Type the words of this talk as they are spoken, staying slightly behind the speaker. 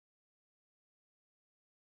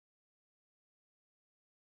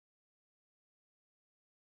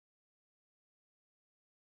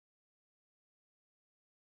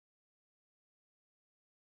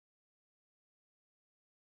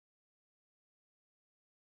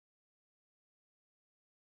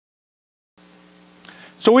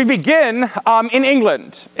So we begin in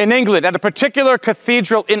England, at a particular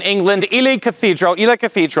cathedral in England, Ely Cathedral,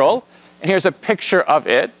 and here's a picture of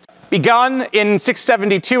it. Begun in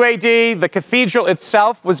 672 AD, the cathedral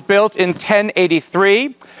itself was built in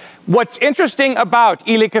 1083. What's interesting about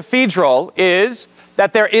Ely Cathedral is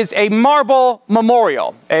that there is a marble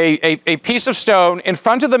memorial, a piece of stone in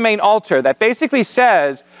front of the main altar that basically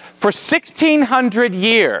says, for 1,600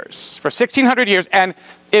 years, and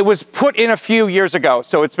it was put in a few years ago,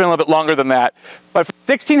 so it's been a little bit longer than that. But for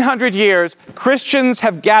 1,600 years, Christians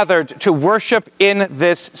have gathered to worship in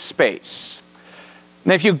this space.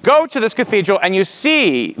 Now, if you go to this cathedral and you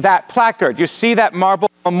see that placard, you see that marble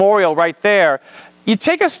memorial right there, you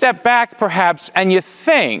take a step back, perhaps, and you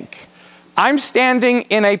think, I'm standing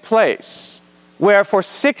in a place where for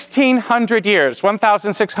 1,600 years,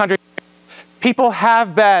 1,600 years, people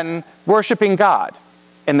have been worshiping God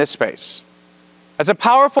in this space. That's a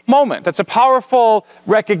powerful moment. That's a powerful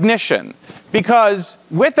recognition. Because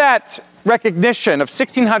with that recognition of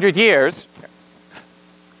 1,600 years,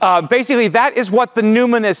 basically that is what the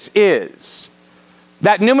numinous is.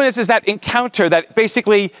 That numinous is that encounter that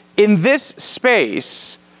basically in this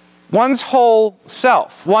space, one's whole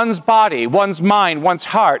self, one's body, one's mind, one's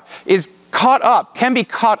heart is caught up, can be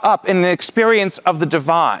caught up in an experience of the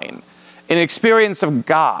divine, an experience of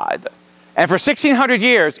God. And for 1,600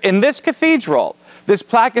 years in this cathedral, this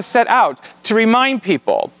plaque is set out to remind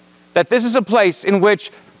people that this is a place in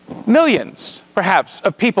which millions, perhaps,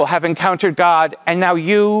 of people have encountered God, and now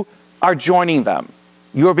you are joining them.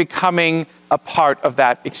 You're becoming a part of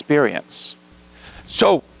that experience.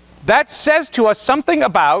 So that says to us something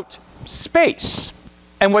about space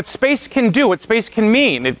and what space can do, what space can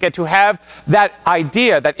mean. You get to have that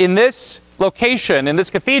idea that in this location, in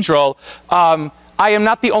this cathedral, I am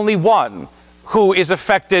not the only one who is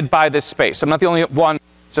affected by this space. I'm not the only one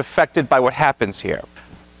who's affected by what happens here.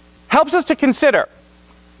 Helps us to consider,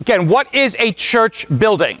 again, what is a church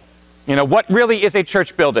building? You know, what really is a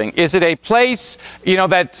church building? Is it a place, you know,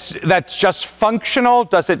 that's just functional?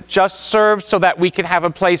 Does it just serve so that we can have a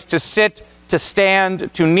place to sit, to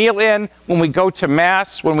stand, to kneel in when we go to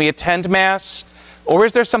Mass, when we attend Mass? Or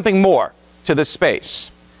is there something more to this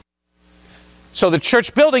space? So the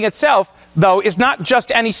church building itself, though, is not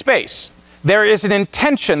just any space. There is an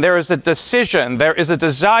intention, there is a decision, there is a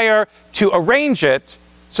desire to arrange it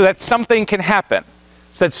so that something can happen,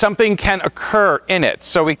 so that something can occur in it.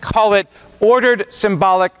 So we call it ordered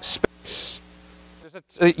symbolic space.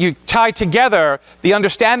 You tie together the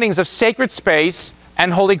understandings of sacred space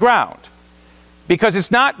and holy ground, because it's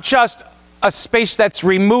not just a space that's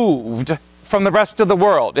removed from the rest of the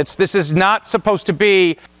world. This is not supposed to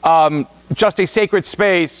be just a sacred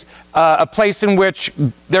space, a place in which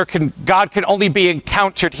God can only be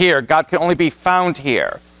encountered here, God can only be found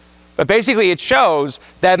here. But basically it shows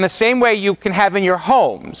that in the same way you can have in your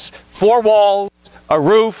homes 4 walls, a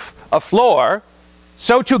roof, a floor,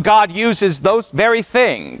 so too God uses those very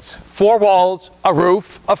things, 4 walls, a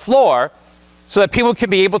roof, a floor, so that people can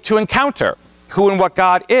be able to encounter who and what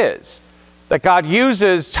God is. That God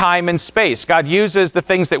uses time and space. God uses the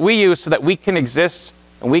things that we use so that we can exist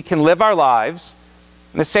and we can live our lives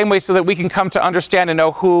in the same way so that we can come to understand and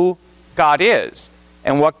know who God is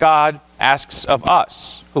and what God asks of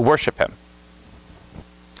us who worship Him.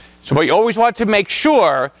 So we always want to make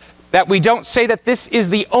sure that we don't say that this is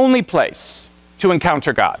the only place to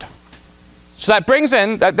encounter God. So that brings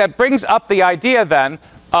up the idea then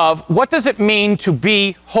of what does it mean to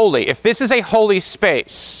be holy? If this is a holy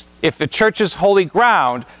space, if the church is holy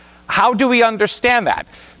ground, how do we understand that?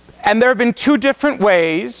 And there have been 2 different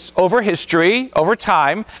ways over history, over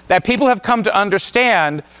time, that people have come to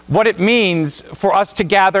understand what it means for us to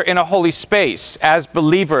gather in a holy space as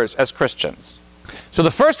believers, as Christians. So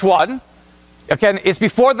the first one, again, is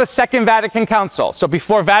before the Second Vatican Council. So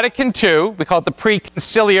before Vatican II, we call it the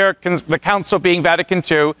pre-conciliar, the council being Vatican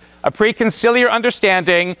II, a pre-conciliar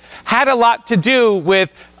understanding had a lot to do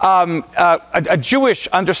with a Jewish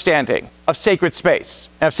understanding of sacred space,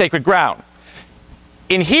 of sacred ground.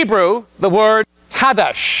 In Hebrew, the word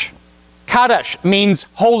Kaddish means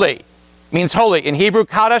holy. In Hebrew,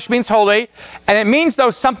 Kaddish means holy, and it means,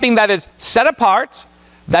 though, something that is set apart,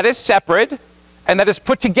 that is separate, and that is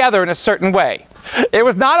put together in a certain way. It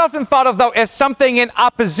was not often thought of, though, as something in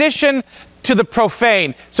opposition to the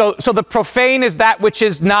profane. So the profane is that which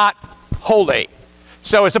is not holy.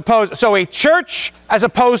 So a church as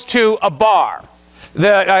opposed to a bar.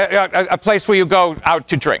 A place where you go out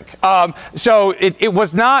to drink. So it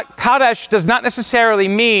was not, Kaddish does not necessarily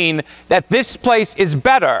mean that this place is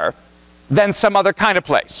better than some other kind of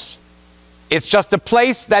place. It's just a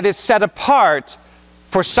place that is set apart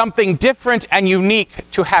for something different and unique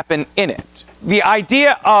to happen in it. The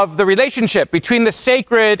idea of the relationship between the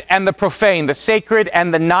sacred and the profane, the sacred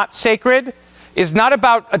and the not sacred, is not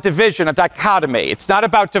about a division, a dichotomy. It's not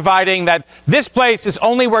about dividing that this place is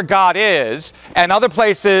only where God is and other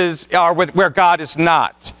places are where God is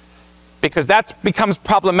not. Because that becomes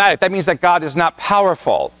problematic. That means that God is not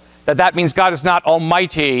powerful. That means God is not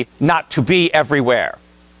almighty, not to be everywhere.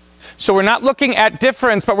 So we're not looking at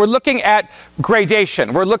difference, but we're looking at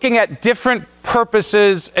gradation. We're looking at different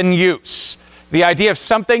purposes and use. The idea of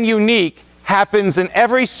something unique happens in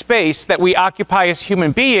every space that we occupy as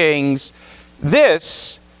human beings.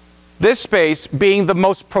 This space being the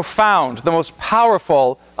most profound, the most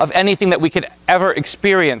powerful of anything that we could ever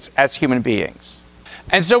experience as human beings.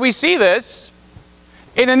 And so we see this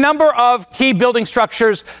in a number of key building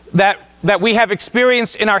structures that we have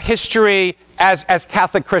experienced in our history as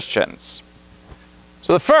Catholic Christians.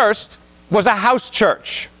 So the first was a house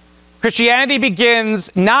church. Christianity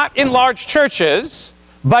begins not in large churches,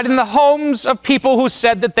 but in the homes of people who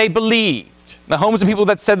said that they believed. The homes of people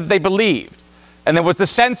that said that they believed. And there was the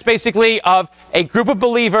sense basically of a group of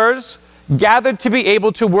believers gathered to be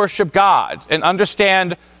able to worship God and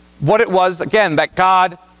understand what it was, again, that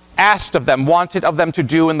God asked of them, wanted of them to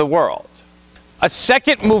do in the world. A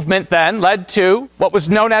second movement then led to what was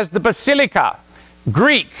known as the Basilica,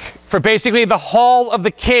 Greek for basically the hall of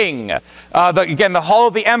the king, again, the hall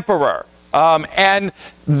of the emperor. And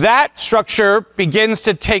that structure begins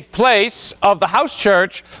to take place of the house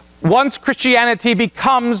church once Christianity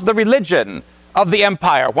becomes the religion of the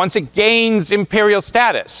empire, once it gains imperial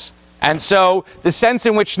status. And so the sense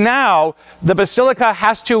in which now the basilica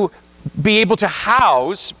has to be able to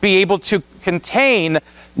house, be able to contain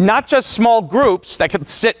not just small groups that could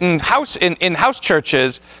sit in house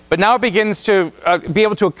churches, but now it begins to be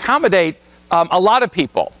able to accommodate a lot of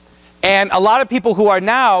people. And a lot of people who are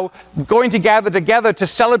now going to gather together to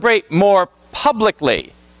celebrate more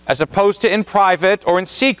publicly, as opposed to in private or in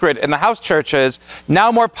secret in the house churches,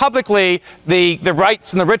 now more publicly the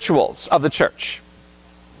rites and the rituals of the church.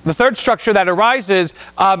 The third structure that arises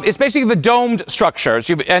is basically the domed structures.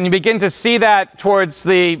 And you begin to see that towards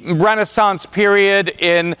the Renaissance period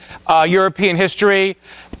in European history.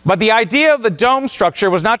 But the idea of the dome structure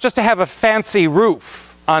was not just to have a fancy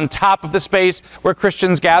roof on top of the space where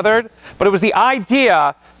Christians gathered, but it was the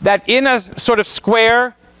idea that in a sort of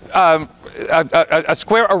square, a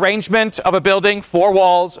square arrangement of a building, 4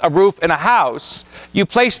 walls, a roof, and a house, you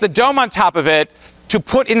place the dome on top of it to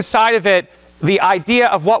put inside of it the idea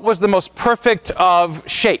of what was the most perfect of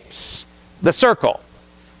shapes, the circle,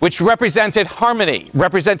 which represented harmony,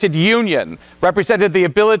 represented union, represented the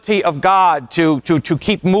ability of God to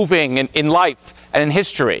keep moving in life and in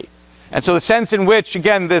history. And so the sense in which,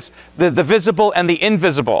 again, the visible and the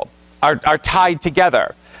invisible are tied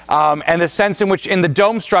together. And the sense in which in the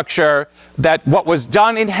dome structure that what was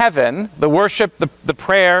done in heaven, the worship, the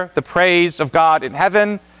prayer, the praise of God in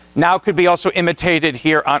heaven, now could be also imitated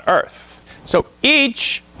here on earth. So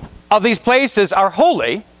each of these places are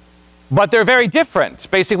holy, but they're very different,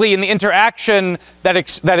 basically in the interaction that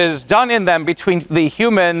is done in them between the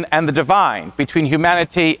human and the divine, between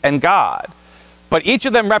humanity and God. But each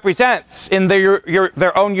of them represents, in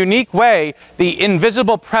their own unique way, the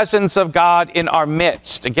invisible presence of God in our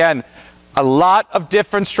midst. Again, a lot of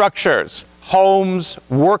different structures, homes,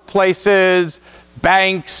 workplaces,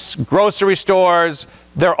 banks, grocery stores.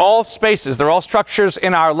 They're all spaces, they're all structures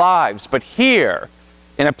in our lives. But here,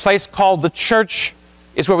 in a place called the church,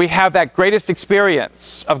 is where we have that greatest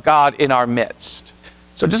experience of God in our midst.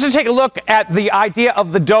 So just to take a look at the idea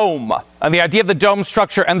of the dome, and the idea of the dome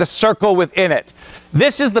structure and the circle within it.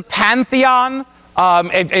 This is the Pantheon,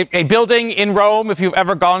 a building in Rome. If you've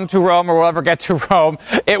ever gone to Rome or will ever get to Rome,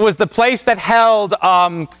 it was the place that held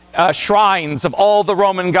shrines of all the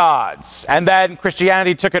Roman gods. And then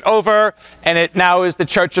Christianity took it over, and it now is the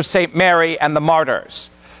Church of St. Mary and the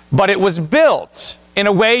Martyrs. But it was built in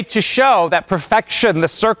a way to show that perfection, the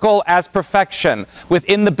circle as perfection,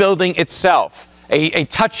 within the building itself. A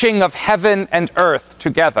touching of heaven and earth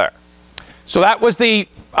together. So that was the,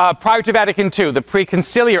 prior to Vatican II, the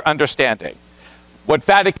preconciliar understanding. What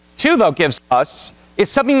Vatican II, though, gives us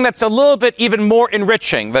is something that's a little bit even more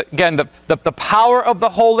enriching. Again, the power of the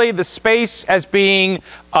holy, the space as being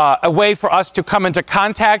a way for us to come into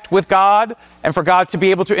contact with God and for God to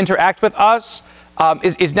be able to interact with us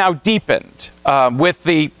is now deepened with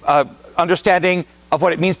the understanding of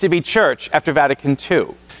what it means to be church after Vatican II.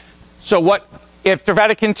 So after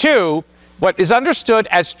Vatican II, what is understood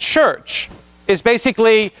as church is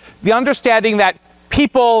basically the understanding that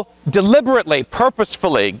people deliberately,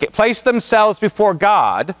 purposefully place themselves before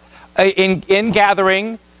God in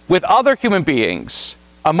gathering with other human beings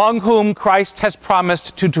among whom Christ has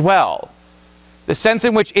promised to dwell. The sense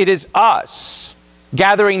in which it is us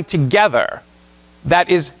gathering together that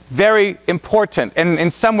is very important, and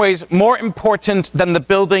in some ways more important than the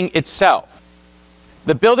building itself.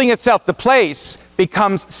 The building itself, the place,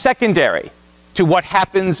 becomes secondary to what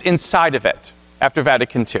happens inside of it after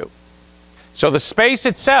Vatican II. So the space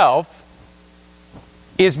itself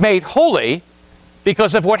is made holy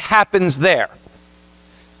because of what happens there.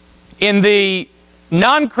 In the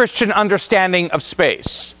non-Christian understanding of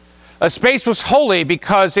space, a space was holy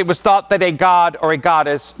because it was thought that a god or a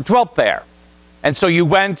goddess dwelt there. And so you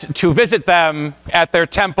went to visit them at their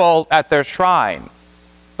temple, at their shrine.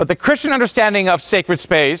 But the Christian understanding of sacred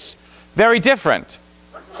space, very different.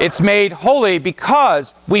 It's made holy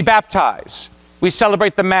because we baptize, we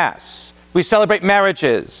celebrate the Mass, we celebrate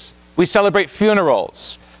marriages, we celebrate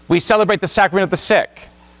funerals, we celebrate the sacrament of the sick,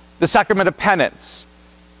 the sacrament of penance.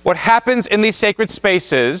 What happens in these sacred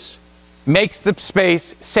spaces makes the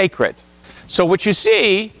space sacred. So what you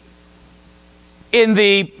see in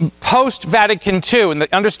the post-Vatican II, in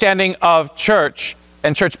the understanding of church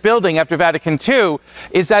and church building after Vatican II,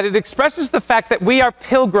 is that it expresses the fact that we are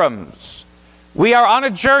pilgrims. We are on a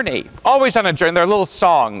journey, always on a journey. There are little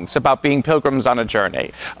songs about being pilgrims on a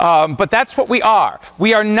journey. But that's what we are.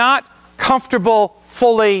 We are not comfortable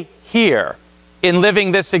fully here in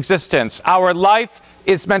living this existence. Our life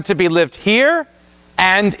is meant to be lived here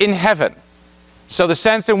and in heaven. So the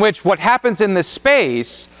sense in which what happens in this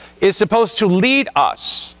space is supposed to lead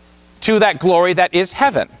us to that glory that is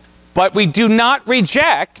heaven. But we do not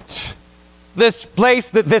reject this place,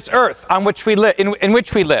 this earth on which we live,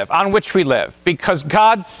 on which we live, because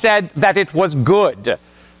God said that it was good.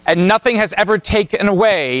 And nothing has ever taken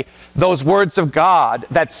away those words of God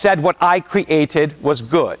that said what I created was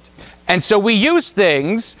good. And so we use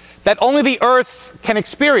things that only the earth can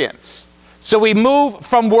experience. So we move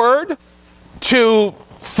from word to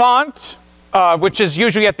font, which is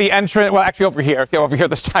usually at the entrance, well, actually over here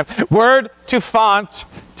this time. Word to font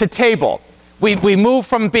to table. We move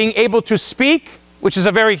from being able to speak, which is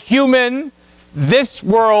a very human, this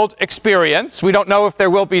world experience. We don't know if there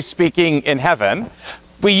will be speaking in heaven.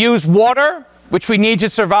 We use water, which we need to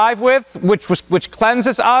survive with, which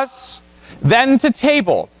cleanses us. Then to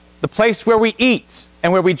table, the place where we eat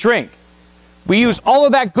and where we drink. We use all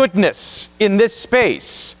of that goodness in this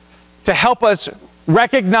space to help us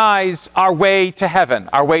recognize our way to heaven,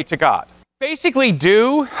 our way to God. Basically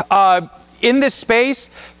in this space,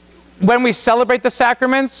 when we celebrate the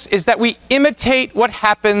sacraments, is that we imitate what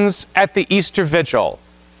happens at the Easter Vigil.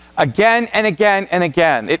 Again and again and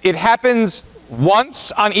again. It happens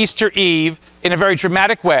once on Easter Eve in a very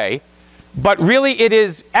dramatic way, but really it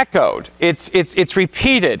is echoed, it's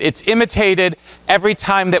repeated, it's imitated every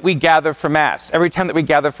time that we gather for Mass, every time that we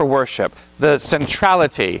gather for worship, the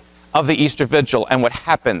centrality of the Easter Vigil and what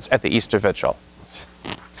happens at the Easter Vigil.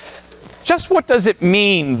 Just what does it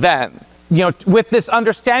mean then? You know, with this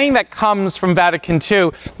understanding that comes from Vatican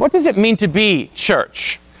II, what does it mean to be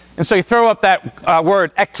church? And so you throw up that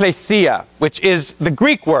word ecclesia, which is the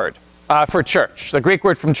Greek word for church, the Greek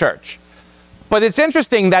word from church. But it's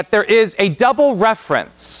interesting that there is a double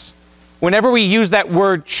reference whenever we use that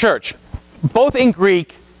word church, both in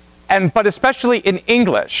Greek but especially in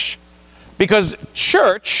English, because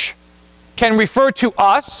church can refer to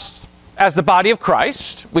us as the body of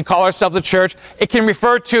Christ. We call ourselves a church. It can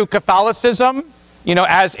refer to Catholicism, you know,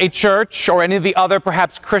 as a church, or any of the other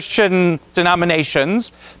perhaps Christian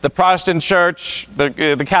denominations, the Protestant church,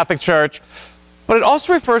 the Catholic church. But it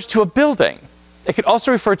also refers to a building. It could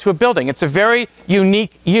also refer to a building. It's a very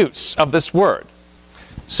unique use of this word.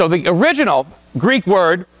 So the original Greek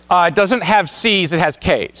word doesn't have C's, it has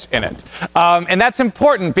K's in it. And that's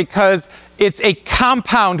important because it's a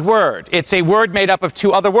compound word. It's a word made up of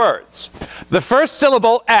two other words. The first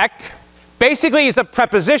syllable, ek, basically is a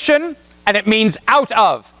preposition, and it means out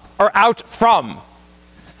of or out from.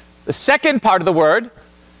 The second part of the word,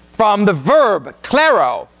 from the verb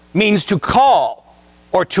klero, means to call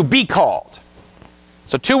or to be called.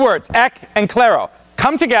 So two words, ek and klero,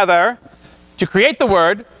 come together to create the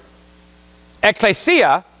word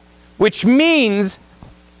ecclesia, which means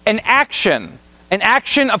an action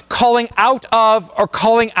of calling out of or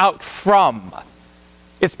calling out from.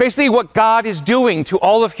 It's basically what God is doing to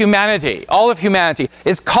all of humanity. All of humanity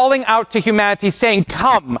is calling out to humanity, saying,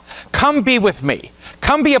 come be with me.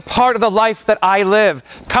 Come be a part of the life that I live.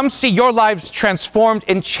 Come see your lives transformed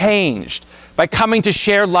and changed by coming to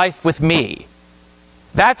share life with me.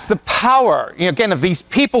 That's the power, again, of these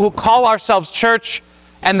people who call ourselves church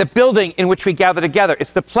and the building in which we gather together.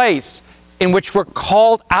 It's the place in which we're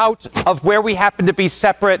called out of where we happen to be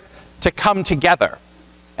separate to come together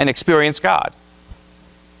and experience God.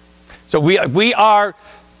 So we are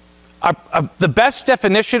the best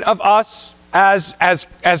definition of us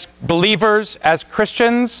as believers, as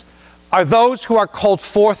Christians, are those who are called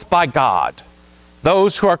forth by God.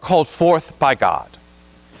 Those who are called forth by God.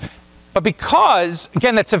 But because,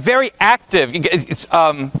 again, that's a very active, it's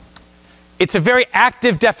a very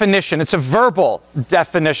active definition. It's a verbal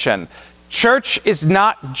definition. Church is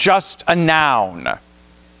not just a noun.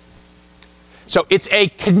 So it's a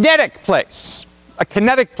kinetic place. A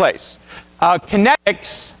kinetic place.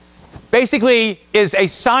 Kinetics basically is a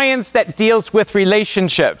science that deals with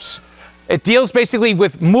relationships. It deals basically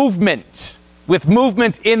with movement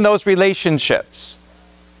in those relationships.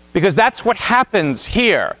 Because that's what happens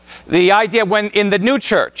here. The idea when in the new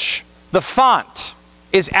church, the font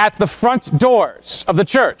is at the front doors of the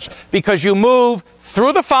church, because you move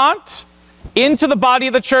through the font into the body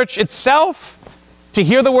of the church itself to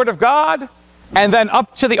hear the word of God, and then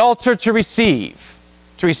up to the altar to receive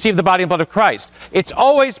the body and blood of Christ. It's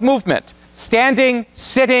always movement. Standing,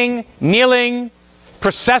 sitting, kneeling,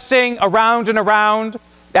 processing around and around.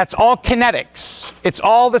 That's all kinetics. It's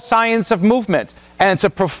all the science of movement. And it's a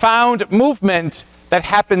profound movement that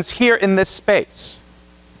happens here in this space.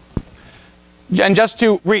 And just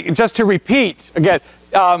to repeat again,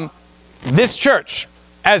 this church,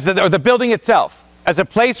 or the building itself, as a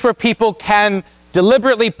place where people can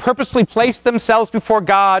deliberately, purposely place themselves before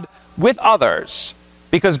God with others,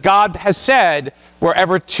 because God has said,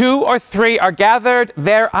 wherever 2 or 3 are gathered,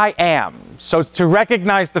 there I am. So to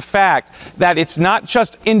recognize the fact that it's not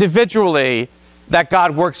just individually that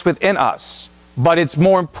God works within us, but it's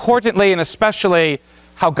more importantly and especially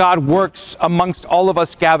how God works amongst all of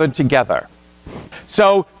us gathered together.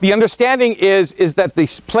 So the understanding is that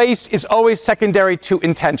this place is always secondary to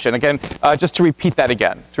intention. Again, just to repeat that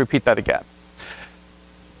again.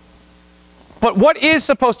 But what is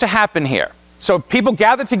supposed to happen here? So people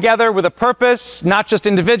gather together with a purpose, not just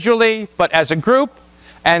individually, but as a group.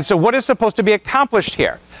 And so what is supposed to be accomplished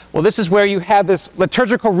here? Well, this is where you have this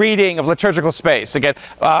liturgical reading of liturgical space. Again,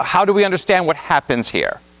 how do we understand what happens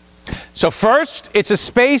here? So first, it's a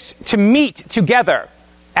space to meet together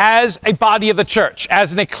as a body of the church,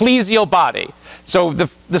 as an ecclesial body. So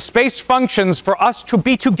the space functions for us to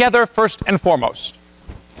be together first and foremost.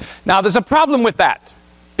 Now, there's a problem with that,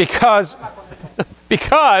 because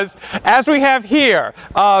as we have here,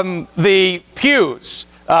 the pews,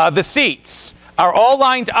 the seats, are all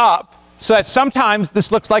lined up so that sometimes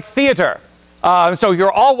this looks like theater. So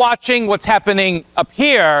you're all watching what's happening up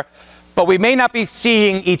here, but we may not be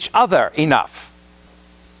seeing each other enough.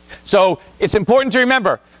 So it's important to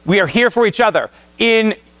remember, we are here for each other.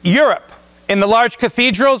 In Europe, in the large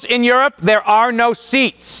cathedrals in Europe, there are no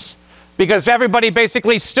seats, because everybody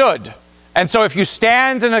basically stood. And so if you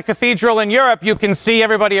stand in a cathedral in Europe, you can see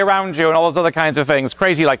everybody around you and all those other kinds of things,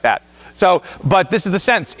 crazy like that. So, but this is the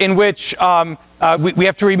sense in which we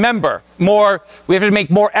have to remember more, we have to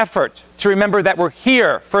make more effort to remember that we're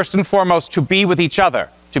here, first and foremost, to be with each other,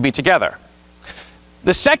 to be together.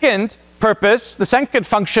 The second purpose, the second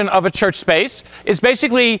function of a church space is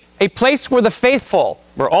basically a place where the faithful,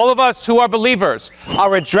 where all of us who are believers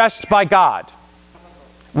are addressed by God.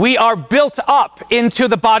 We are built up into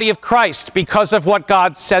the body of Christ because of what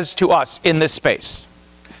God says to us in this space.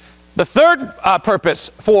 The third purpose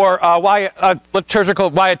for why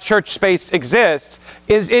a church space exists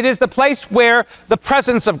is it is the place where the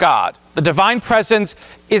presence of God, the divine presence,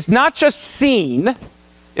 is not just seen,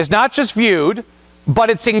 is not just viewed, but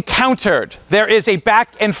it's encountered. There is a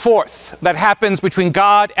back and forth that happens between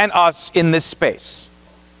God and us in this space.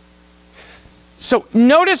 So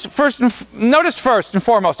notice first and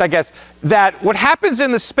foremost, I guess, that what happens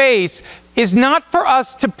in the space is not for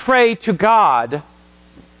us to pray to God,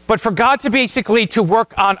 but for God to basically to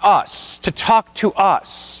work on us, to talk to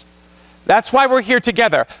us. That's why we're here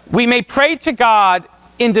together. We may pray to God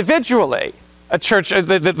individually, a church,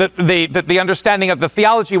 the understanding of the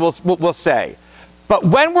theology will say. But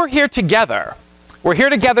when we're here together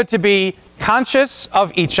to be conscious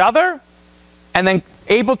of each other and then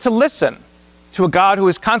able to listen to a God who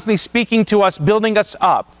is constantly speaking to us, building us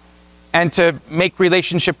up, and to make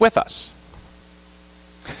relationship with us.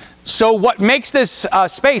 So what makes this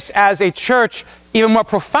space as a church even more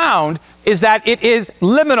profound is that it is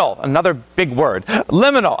liminal, another big word,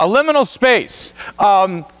 liminal, a liminal space.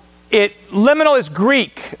 Liminal is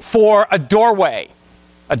Greek for a doorway.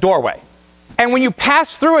 And when you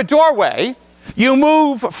pass through a doorway, you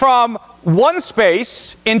move from one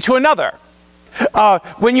space into another.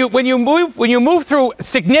 When you move through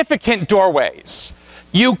significant doorways,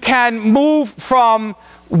 You can move from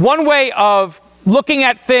one way of looking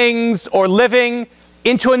at things or living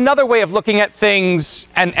into another way of looking at things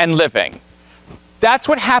and living. That's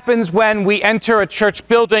what happens when we enter a church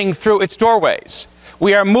building through its doorways.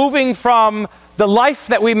 We are moving from the life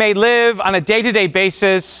that we may live on a day-to-day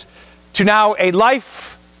basis to now a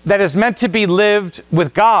life that is meant to be lived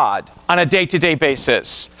with God on a day-to-day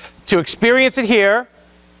basis, to experience it here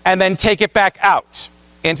and then take it back out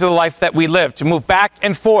into the life that we live, to move back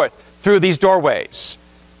and forth through these doorways.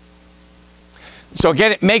 So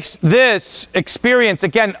again, it makes this experience,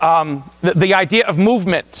 again, the idea of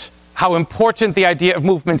movement, how important the idea of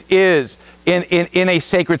movement is in a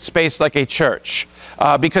sacred space like a church.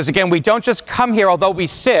 Because again, we don't just come here, although we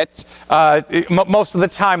sit most of the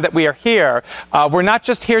time that we are here, we're not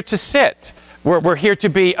just here to sit. We're here to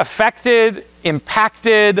be affected,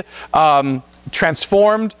 impacted,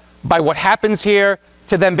 transformed by what happens here,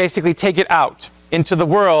 to then basically take it out into the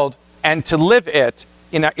world and to live it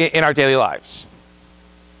in our daily lives.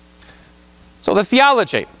 So the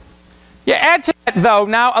theology. You add to that, though,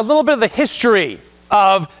 now a little bit of the history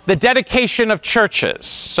of the dedication of churches.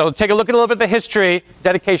 So take a look at a little bit of the history,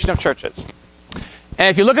 dedication of churches. And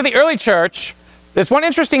if you look at the early church, there's one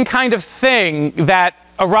interesting kind of thing that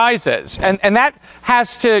arises, and that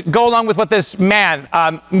has to go along with what this man,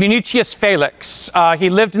 Municius Felix, he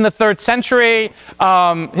lived in the 3rd century.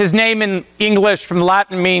 His name in English from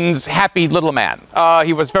Latin means happy little man.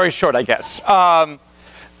 He was very short, I guess.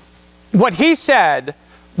 What he said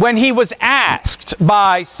when he was asked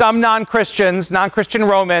by some non-Christians, non-Christian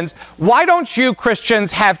Romans, why don't you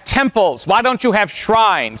Christians have temples? Why don't you have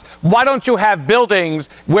shrines? Why don't you have buildings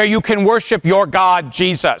where you can worship your God,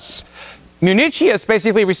 Jesus? Municius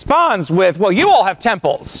basically responds with, well, you all have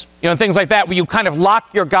temples, things like that, where you kind of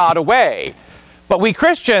lock your God away. But we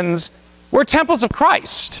Christians, we're temples of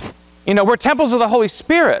Christ. We're temples of the Holy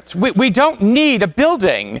Spirit. We don't need a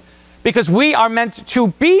building, because we are meant to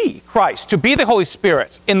be Christ, to be the Holy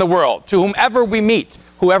Spirit in the world, to whomever we meet,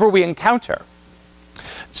 whoever we encounter.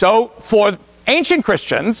 So for ancient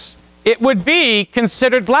Christians, it would be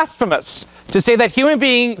considered blasphemous to say that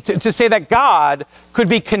to say that God could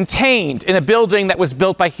be contained in a building that was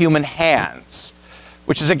built by human hands,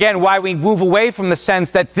 which is again why we move away from the sense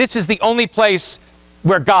that this is the only place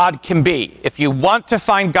where God can be. If you want to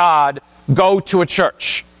find God, go to a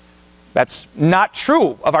church. That's not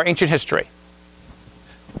true of our ancient history.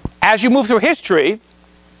 As you move through history,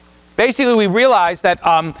 basically we realize that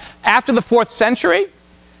after the 4th century,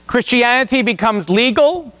 Christianity becomes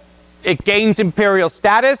legal, it gains imperial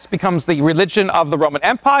status, becomes the religion of the Roman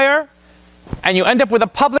Empire, and you end up with a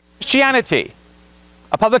public Christianity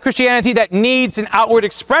that needs an outward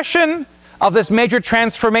expression of this major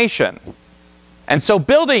transformation. And so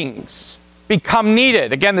buildings become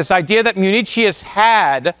needed. Again, this idea that Municius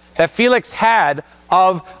had, that Felix had,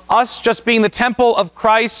 of us just being the temple of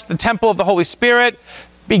Christ, the temple of the Holy Spirit,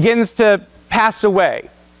 begins to pass away.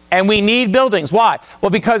 And we need buildings. Why? Well,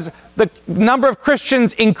 because the number of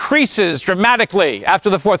Christians increases dramatically after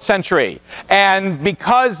the 4th century. And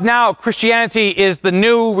because now Christianity is the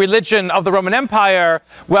new religion of the Roman Empire,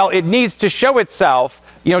 well, it needs to show itself,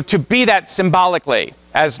 to be that symbolically,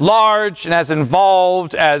 as large and as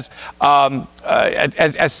involved, as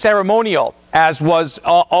ceremonial as was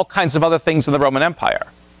all kinds of other things in the Roman Empire.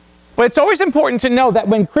 But it's always important to know that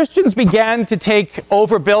when Christians began to take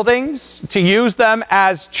over buildings, to use them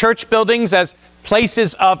as church buildings, as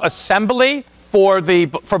places of assembly for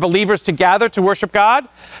believers to gather to worship God,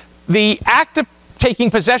 the act of taking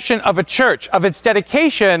possession of a church, of its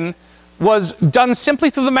dedication, was done simply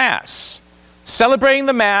through the Mass. Celebrating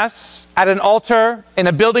the Mass at an altar in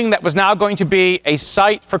a building that was now going to be a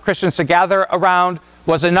site for Christians to gather around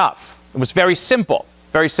was enough. It was very simple,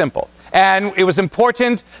 very simple. And it was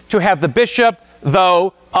important to have the bishop,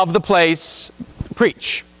 though, of the place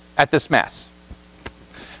preach at this Mass.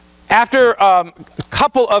 After a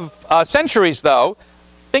couple of centuries, though,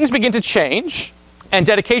 things begin to change, and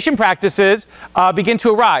dedication practices begin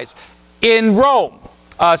to arise. In Rome,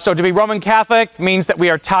 so to be Roman Catholic means that we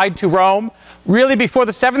are tied to Rome. Really, before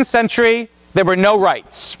the 7th century, there were no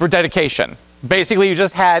rites for dedication. Basically, you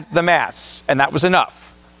just had the Mass, and that was enough.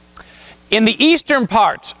 In the eastern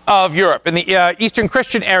part of Europe, in the Eastern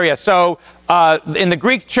Christian area, so in the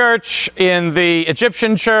Greek church, in the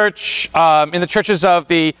Egyptian church, in the churches of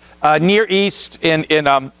the Near East, on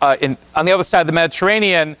the other side of the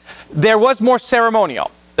Mediterranean, there was more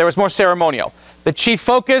ceremonial. The chief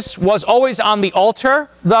focus was always on the altar,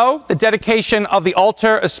 though, the dedication of the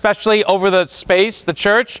altar, especially over the space, the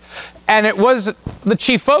church. And it was the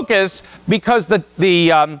chief focus because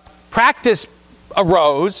the practice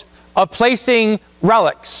arose of placing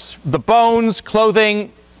relics, the bones,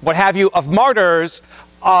 clothing, what have you, of martyrs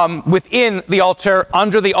within the altar,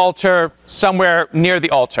 under the altar, somewhere near the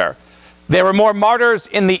altar. There were more martyrs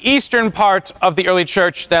in the eastern part of the early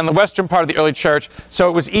church than the western part of the early church, so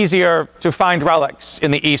it was easier to find relics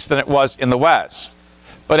in the east than it was in the west.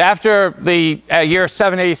 But after the year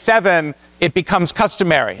 787, it becomes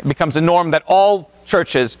customary. It becomes a norm that all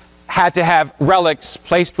churches had to have relics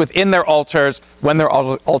placed within their altars when their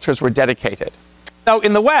altars were dedicated. So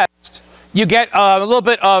in the West, you get a little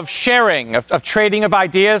bit of sharing, of trading of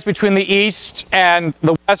ideas between the East and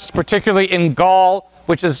the West, particularly in Gaul,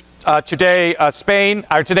 which is today Spain,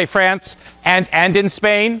 or today France, and in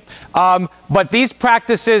Spain. But these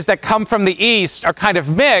practices that come from the East are kind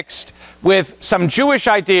of mixed with some Jewish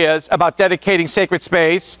ideas about dedicating sacred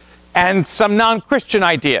space and some non-Christian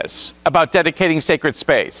ideas about dedicating sacred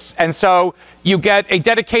space. And so you get a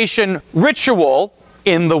dedication ritual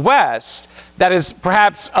in the West that is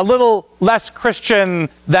perhaps a little less Christian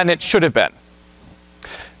than it should have been.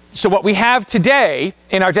 So what we have today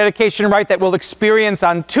in our dedication rite that we'll experience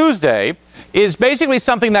on Tuesday is basically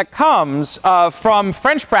something that comes from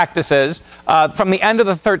French practices from the end of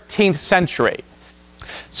the 13th century.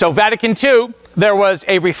 So Vatican II, there was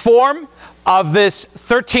a reform of this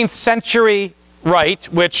 13th century rite,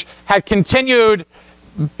 which had continued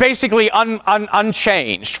basically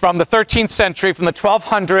unchanged from the 13th century, from the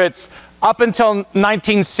 1200s up until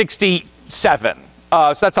 1967.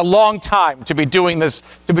 So that's a long time to be doing this,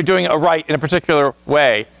 to be doing a rite in a particular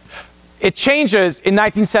way. It changes in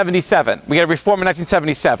 1977. We get a reform in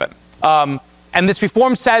 1977. And this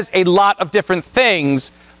reform says a lot of different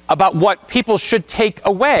things about what people should take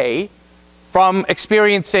away from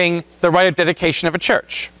experiencing the rite of dedication of a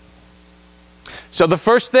church. So the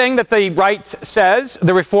first thing that the rite says,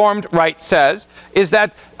 the Reformed rite says, is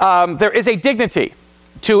that there is a dignity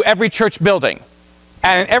to every church building.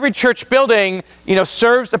 And every church building,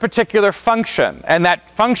 serves a particular function. And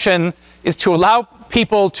that function is to allow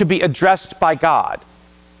people to be addressed by God.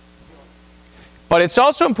 But it's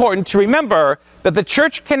also important to remember that the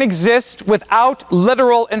church can exist without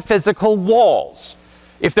literal and physical walls.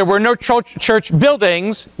 If there were no church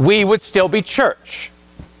buildings, we would still be church.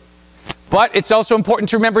 But it's also important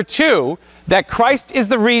to remember, too, that Christ is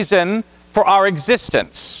the reason for our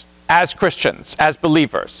existence as Christians, as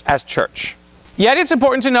believers, as church. Yet it's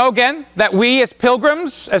important to know, again, that we as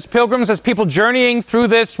pilgrims, as people journeying through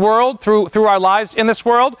this world, through our lives in this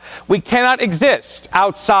world, we cannot exist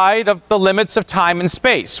outside of the limits of time and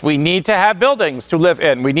space. We need to have buildings to live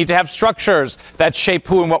in. We need to have structures that shape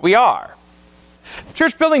who and what we are.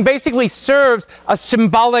 Church building basically serves a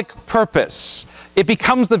symbolic purpose. It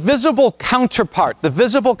becomes the visible counterpart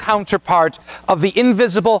of the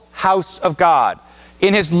invisible house of God.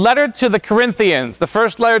 In his letter to the Corinthians, the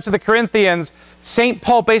first letter to the Corinthians, St.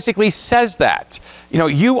 Paul basically says that.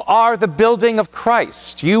 You are the building of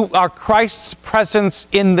Christ. You are Christ's presence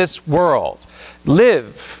in this world.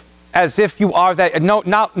 Live as if you are that,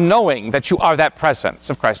 not knowing that you are that presence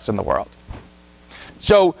of Christ in the world.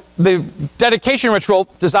 So the dedication ritual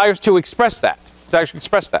desires to express that.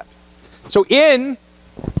 So in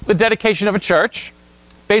the dedication of a church,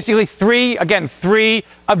 basically three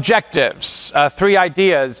objectives, three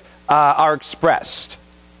ideas are expressed.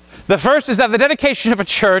 The first is that the dedication of a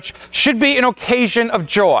church should be an occasion of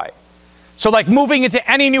joy. So like moving into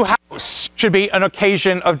any new house should be an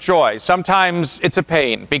occasion of joy. Sometimes it's a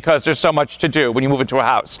pain because there's so much to do when you move into a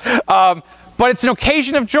house. But it's an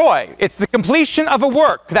occasion of joy. It's the completion of a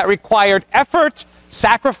work that required effort,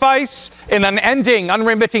 sacrifice, and unending,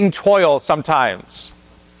 unremitting toil sometimes.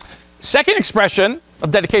 Second expression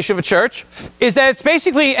of dedication of a church is that it's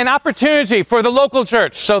basically an opportunity for the local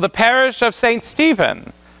church, so the parish of St.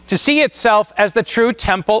 Stephen, to see itself as the true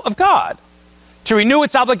temple of God, to renew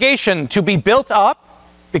its obligation to be built up,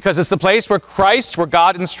 because it's the place where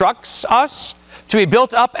God instructs us, to be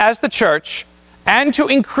built up as the church, and to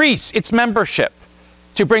increase its membership,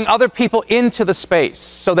 to bring other people into the space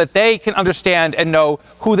so that they can understand and know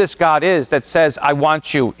who this God is that says, I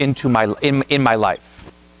want you in my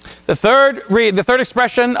life. The third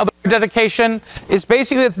expression of the dedication is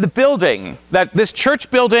basically the building, that this church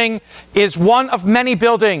building is one of many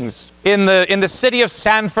buildings in the city of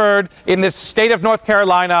Sanford, in this state of North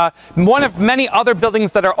Carolina, one of many other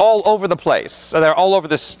buildings that are all over the place. So they're all over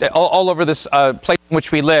this place in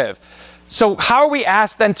which we live. So how are we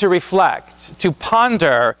asked then to reflect, to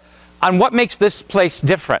ponder on what makes this place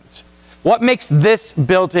different? What makes this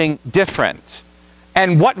building different?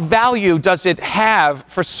 And what value does it have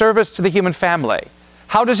for service to the human family?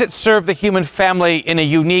 How does it serve the human family in a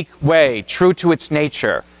unique way, true to its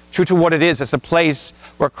nature, true to what it is as a place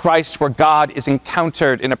where Christ, where God is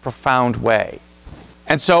encountered in a profound way.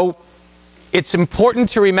 And so it's important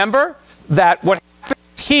to remember that what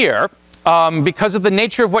happens here, because of the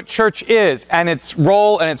nature of what church is and its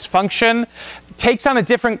role and its function, takes on a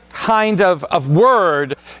different kind of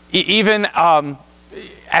word, even in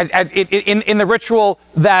the ritual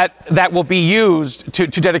that will be used to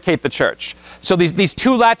dedicate the church. So these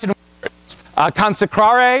two Latin words,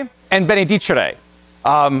 consecrare and benedicere.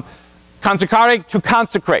 Consecrare, to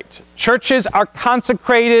consecrate. Churches are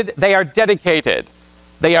consecrated, they are dedicated.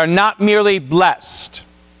 They are not merely blessed.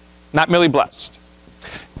 Not merely blessed.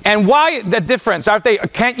 And why the difference?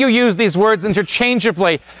 Can't you use these words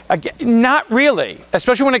interchangeably? Again, not really,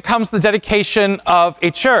 especially when it comes to the dedication of a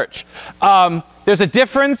church. There's a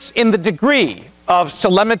difference in the degree of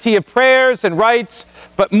solemnity of prayers and rites,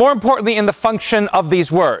 but more importantly in the function of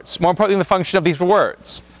these words. More importantly in the function of these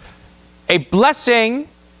words. A blessing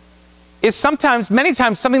is many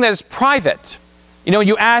times, something that is private. You know,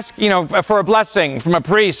 you ask, for a blessing from a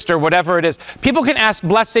priest or whatever it is. People can ask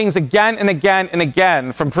blessings again and again and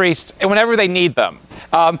again from priests whenever they need them.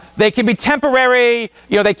 They can be temporary,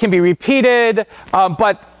 they can be repeated,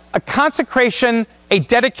 but a consecration, a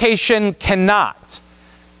dedication cannot.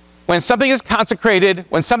 When something is consecrated,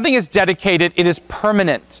 when something is dedicated, it is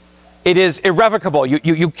permanent. It is irrevocable.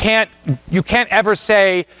 You can't ever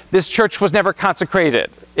say this church was never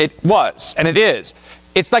consecrated. It was, and it is.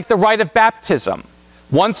 It's like the rite of baptism.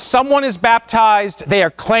 Once someone is baptized, they are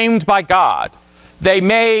claimed by God. They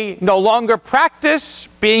may no longer practice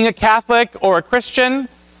being a Catholic or a Christian,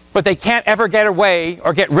 but they can't ever get away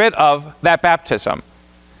or get rid of that baptism.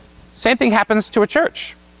 Same thing happens to a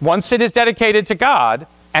church. Once it is dedicated to God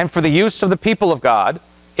and for the use of the people of God,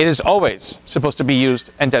 it is always supposed to be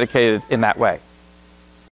used and dedicated in that way.